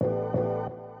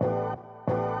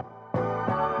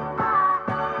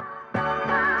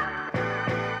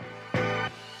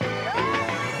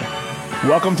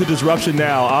Welcome to Disruption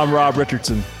Now. I'm Rob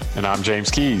Richardson. And I'm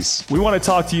James Keys. We want to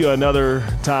talk to you another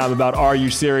time about Are You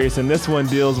Serious? And this one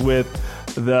deals with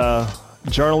the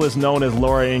journalist known as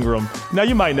Laura Ingraham. Now,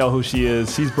 you might know who she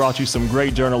is. She's brought you some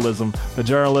great journalism. The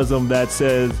journalism that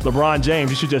says, LeBron James,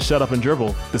 you should just shut up and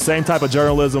dribble. The same type of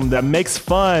journalism that makes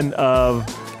fun of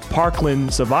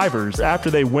Parkland survivors after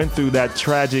they went through that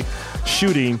tragic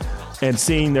shooting and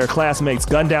seeing their classmates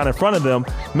gunned down in front of them,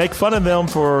 make fun of them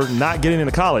for not getting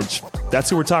into college. That's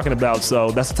who we're talking about.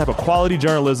 So that's the type of quality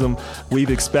journalism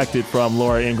we've expected from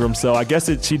Laura Ingraham. So I guess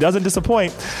she doesn't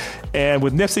disappoint. And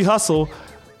with Nipsey Hussle,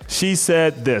 she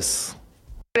said this.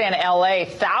 In LA,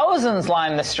 thousands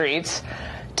lined the streets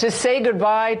to say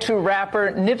goodbye to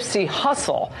rapper Nipsey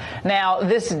Hussle. Now,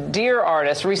 this Dear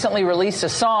artist recently released a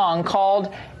song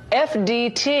called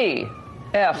FDT,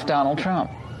 F Donald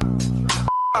Trump.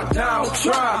 Donald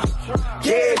Trump,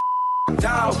 yeah,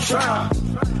 Donald Trump,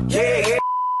 yeah,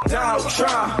 Donald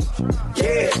Trump,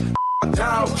 yeah,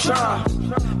 Donald Trump,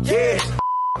 yeah,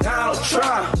 Donald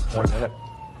Trump. 1 minute.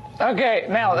 Okay,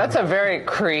 now that's a very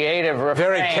creative refrain.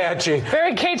 Very catchy.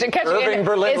 Very catchy. Irving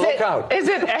Berlin, look out. Is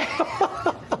it?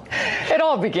 It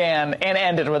all began and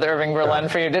ended with Irving Berlin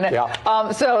for you, didn't it?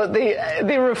 Yeah. So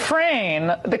the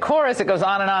refrain, the chorus, it goes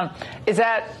on and on. Is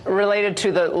that related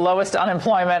to the lowest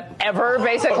unemployment ever,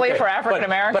 basically, for African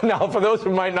Americans? But now, for those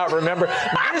who might not remember,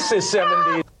 this is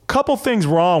 70s. Couple things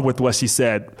wrong with what she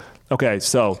said. Okay,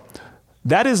 so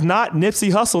that is not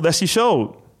Nipsey Hussle that she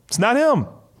showed. It's not him.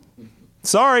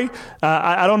 Sorry.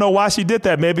 I don't know why she did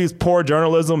that. Maybe it's poor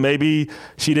journalism. Maybe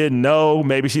she didn't know.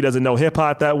 Maybe she doesn't know hip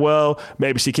hop that well.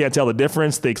 Maybe she can't tell the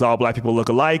difference, thinks all black people look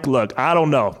alike. Look, I don't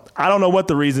know. I don't know what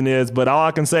the reason is, but all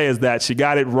I can say is that she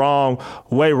got it wrong,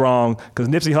 way wrong, because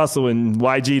Nipsey Hussle and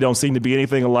YG don't seem to be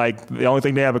anything alike. The only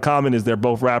thing they have in common is they're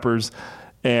both rappers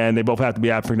and they both have to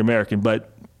be African American.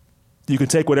 But you can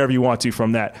take whatever you want to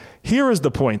from that. Here is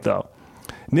the point, though.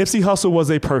 Nipsey Hussle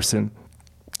was a person.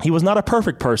 He was not a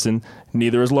perfect person,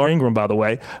 neither is Laura Ingraham, by the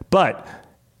way, but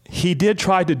he did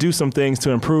try to do some things to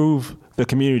improve the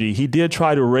community. He did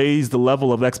try to raise the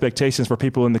level of expectations for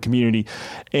people in the community.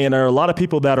 And there are a lot of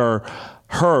people that are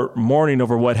hurt, mourning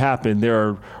over what happened. There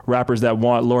are rappers that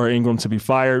want Laura Ingraham to be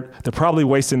fired. They're probably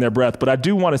wasting their breath. But I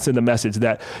do want to send a message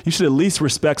that you should at least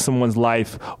respect someone's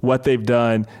life, what they've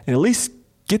done, and at least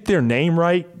get their name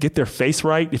right, get their face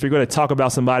right. If you're going to talk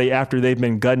about somebody after they've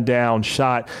been gunned down,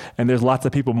 shot, and there's lots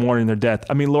of people mourning their death.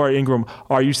 I mean, Laura Ingraham,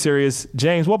 are you serious?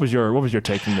 James, what was your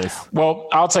take on this? Well,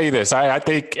 I'll tell you this. I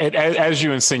think, as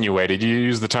you insinuated, you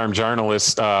use the term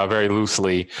journalist very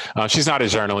loosely. She's not a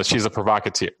journalist. She's a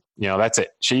provocateur. You know, that's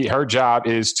it. Her job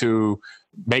is to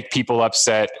make people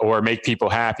upset or make people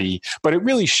happy. But it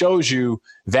really shows you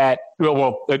that,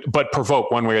 but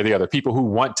provoke one way or the other. People who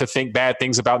want to think bad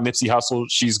things about Nipsey Hussle,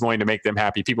 she's going to make them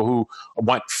happy. People who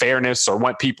want fairness or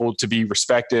want people to be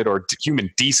respected or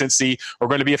human decency are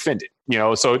going to be offended. You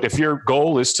know, so if your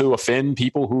goal is to offend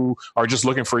people who are just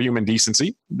looking for human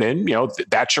decency, then, you know,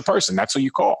 that's your person. That's who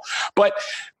you call. But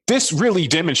this really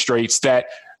demonstrates that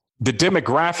the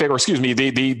demographic, or excuse me,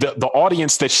 the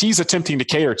audience that she's attempting to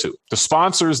cater to, the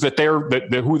sponsors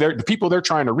the people they're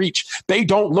trying to reach, they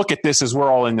don't look at this as we're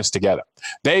all in this together.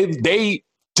 They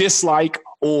dislike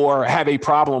or have a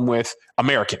problem with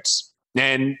Americans.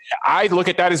 And I look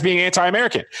at that as being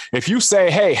anti-American. If you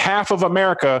say, hey, half of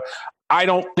America, I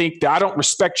don't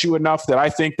respect you enough that I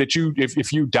think that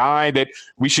if you die, that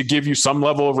we should give you some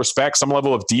level of respect, some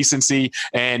level of decency,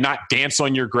 and not dance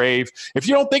on your grave. If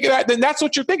you don't think of that, then that's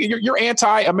what you're thinking. You're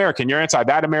anti-American. You're anti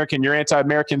that American. You're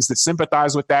anti-Americans that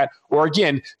sympathize with that. Or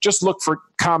again, just look for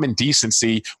common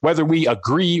decency, whether we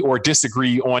agree or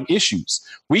disagree on issues.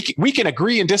 We can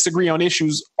agree and disagree on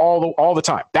issues all the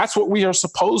time. That's what we are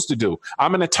supposed to do.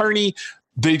 I'm an attorney.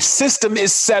 The system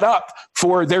is set up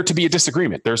for there to be a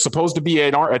disagreement. There's supposed to be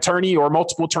an attorney or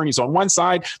multiple attorneys on one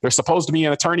side. There's supposed to be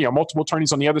an attorney or multiple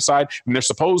attorneys on the other side. And they're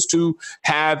supposed to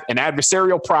have an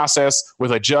adversarial process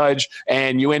with a judge.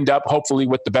 And you end up hopefully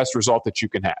with the best result that you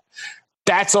can have.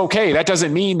 That's okay. That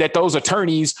doesn't mean that those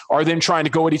attorneys are then trying to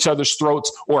go at each other's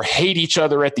throats or hate each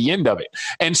other at the end of it.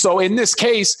 And so in this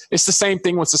case, it's the same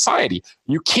thing with society.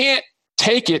 You can't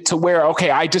take it to where,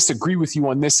 okay, I disagree with you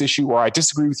on this issue or I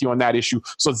disagree with you on that issue.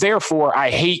 So therefore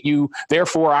I hate you.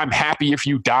 Therefore I'm happy if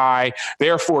you die.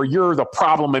 Therefore you're the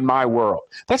problem in my world.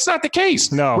 That's not the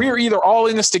case. No. We are either all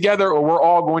in this together or we're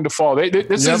all going to fall.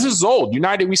 This is old.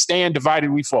 United we stand, divided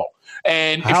we fall.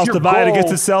 And house divided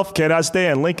against itself cannot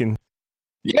stand. Lincoln.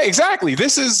 Yeah, exactly.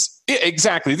 This is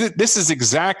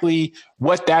exactly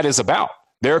what that is about.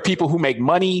 There are people who make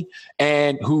money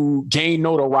and who gain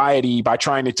notoriety by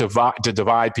trying to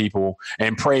divide people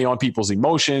and prey on people's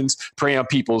emotions, prey on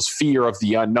people's fear of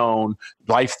the unknown,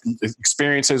 life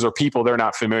experiences or people they're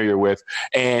not familiar with.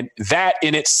 And that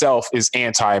in itself is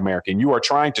anti-American. You are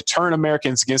trying to turn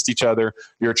Americans against each other.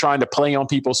 You're trying to play on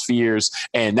people's fears.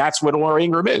 And that's what Laura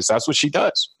Ingraham is. That's what she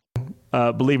does.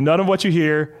 Believe none of what you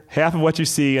hear, half of what you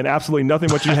see, and absolutely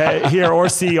nothing what you hear or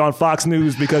see on Fox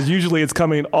News, because usually it's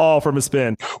coming all from a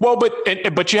spin. Well,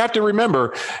 but you have to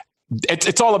remember,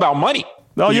 it's all about money.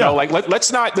 Oh, yeah. Let's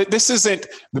not. This isn't.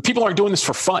 The people aren't doing this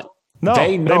for fun. No,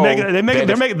 they're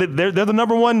the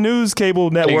number one news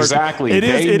cable network. Exactly. It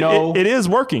is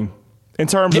working. In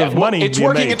terms of money, it's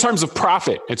working in terms of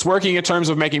profit. It's working in terms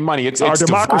of making money. It's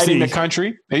dividing the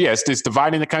country. Yes, it's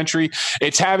dividing the country.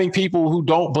 It's having people who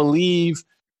don't believe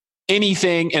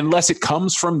anything unless it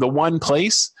comes from the one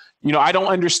place. I don't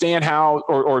understand how,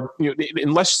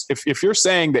 unless if you're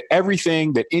saying that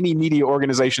everything that any media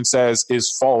organization says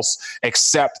is false,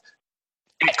 except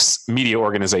X media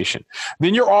organization,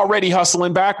 then you're already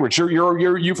hustling backwards.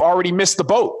 You've already missed the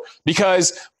boat,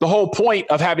 because the whole point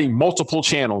of having multiple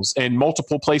channels and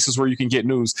multiple places where you can get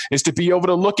news is to be able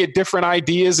to look at different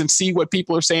ideas and see what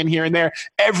people are saying here and there.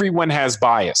 Everyone has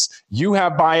bias. You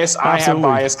have bias. Absolutely. I have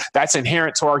bias. That's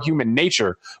inherent to our human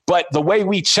nature. But the way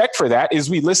we check for that is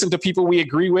we listen to people we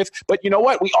agree with. But you know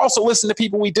what? We also listen to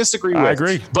people we disagree with. I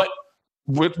agree. But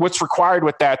what's required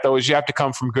with that, though, is you have to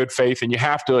come from good faith, and you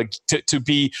have to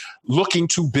be looking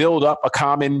to build up a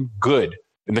common good.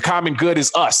 And the common good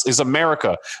is us, is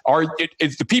America.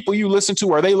 Is the people you listen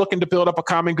to, are they looking to build up a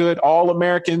common good? All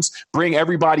Americans, bring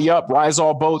everybody up, rise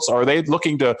all boats? Or are they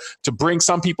looking to bring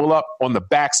some people up on the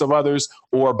backs of others,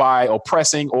 or by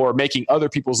oppressing or making other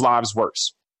people's lives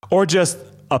worse? Or just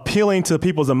appealing to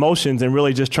people's emotions and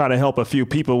really just trying to help a few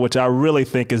people, which I really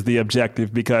think is the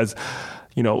objective, because,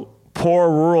 poor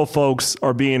rural folks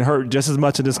are being hurt just as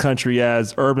much in this country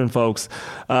as urban folks.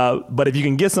 But if you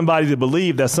can get somebody to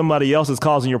believe that somebody else is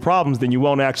causing your problems, then you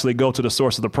won't actually go to the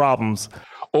source of the problems.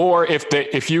 Or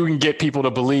if you can get people to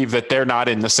believe that they're not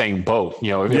in the same boat,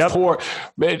 if poor,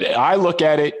 I look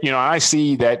at it, I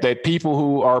see that people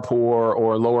who are poor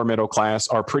or lower middle class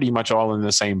are pretty much all in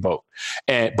the same boat.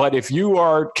 But if you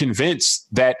are convinced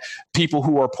that people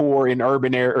who are poor in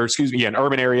urban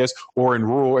areas or in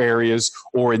rural areas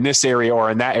or in this area or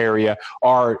in that area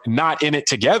are not in it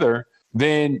together,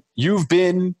 then you've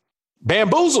been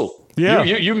bamboozled. Yeah.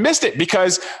 You missed it,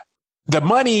 because the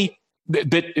money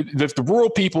that the rural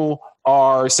people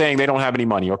are saying they don't have any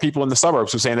money, or people in the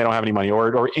suburbs who are saying they don't have any money,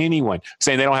 or anyone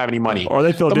saying they don't have any money, or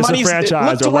they feel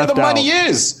disenfranchised, look to where the money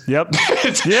is. Yep.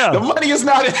 Yeah. The money is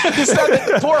not. It's not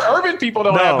that poor urban people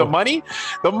don't have the money.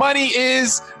 The money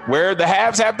is where the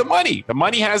haves have the money. The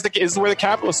money is where the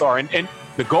capitalists are, and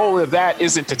the goal of that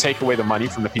isn't to take away the money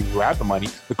from the people who have the money.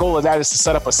 The goal of that is to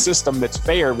set up a system that's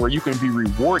fair, where you can be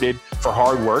rewarded for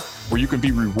hard work, where you can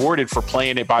be rewarded for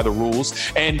playing it by the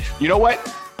rules. And you know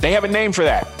what? They have a name for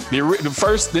that.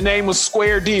 The name was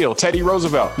Square Deal, Teddy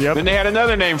Roosevelt. Yep. Then they had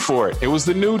another name for it. It was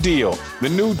the New Deal. The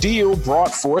New Deal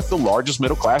brought forth the largest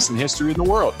middle class in history in the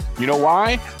world. You know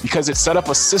why? Because it set up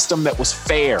a system that was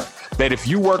fair, that if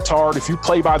you worked hard, if you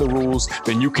play by the rules,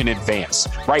 then you can advance.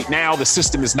 Right now, the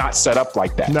system is not set up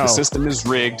like that. No. The system is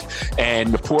rigged,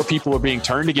 and the poor people are being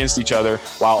turned against each other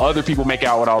while other people make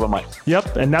out with all the money.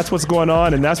 Yep, and that's what's going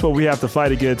on, and that's what we have to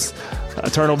fight against.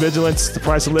 Eternal vigilance, the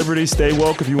price of liberty. Stay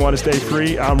woke if you want to stay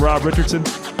free. I'm Rob Richardson.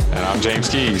 And I'm James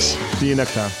Keys. See you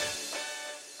next time.